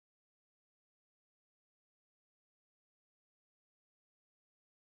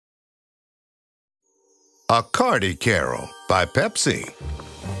A Cardi Carol by Pepsi.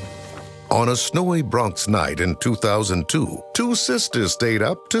 On a snowy Bronx night in 2002, two sisters stayed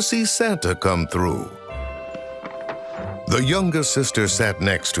up to see Santa come through. The younger sister sat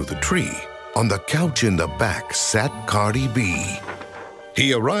next to the tree. On the couch in the back sat Cardi B.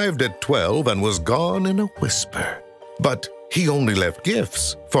 He arrived at 12 and was gone in a whisper. But he only left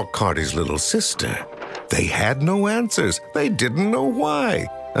gifts for Cardi's little sister. They had no answers. They didn't know why,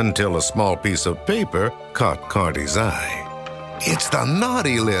 until a small piece of paper caught Cardi's eye. It's the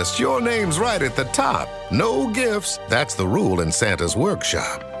naughty list. Your name's right at the top. No gifts. That's the rule in Santa's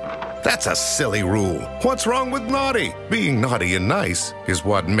workshop. That's a silly rule. What's wrong with naughty? Being naughty and nice is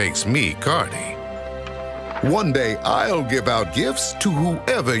what makes me Cardi. One day I'll give out gifts to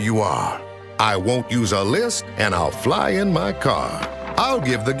whoever you are. I won't use a list and I'll fly in my car. I'll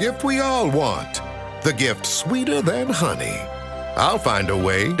give the gift we all want. The gift sweeter than honey. I'll find a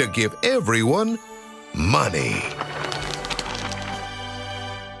way to give everyone money.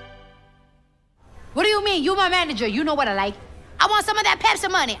 What do you mean? You my manager. You know what I like. I want some of that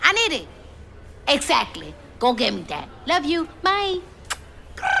Pepsi money. I need it. Exactly. Go get me that. Love you. Bye.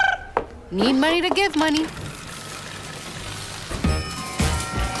 Need money to give money.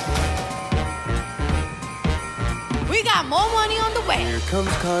 We got more money on the way. Here comes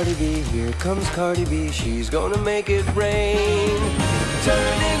Cardi B, here comes Cardi B. She's gonna make it rain.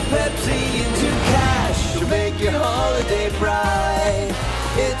 Turning Pepsi into cash. She'll make your holiday bright.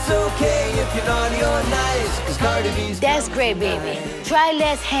 It's okay if you're naughty or nice, cause Cardi B's That's great, baby. Try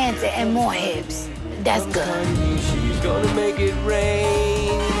less hands and more hips. That's good. Cardi B, she's gonna make it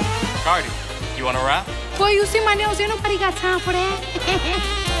rain. Cardi, you wanna rap? Boy, you see my nails? Ain't nobody got time for that.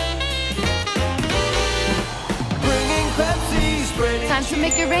 Bringing Pepsi, spreading Time to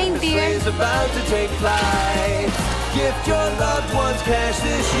make it rain, dear. Is about to take flight. Gift your loved ones cash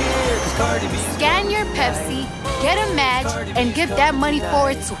this year, cause Cardi B. Scan your Pepsi, get a match, and give that money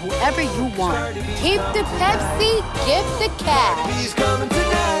forward to whoever you want. Keep the Pepsi, give the cash. Cardi B's coming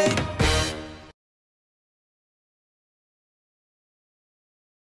tonight.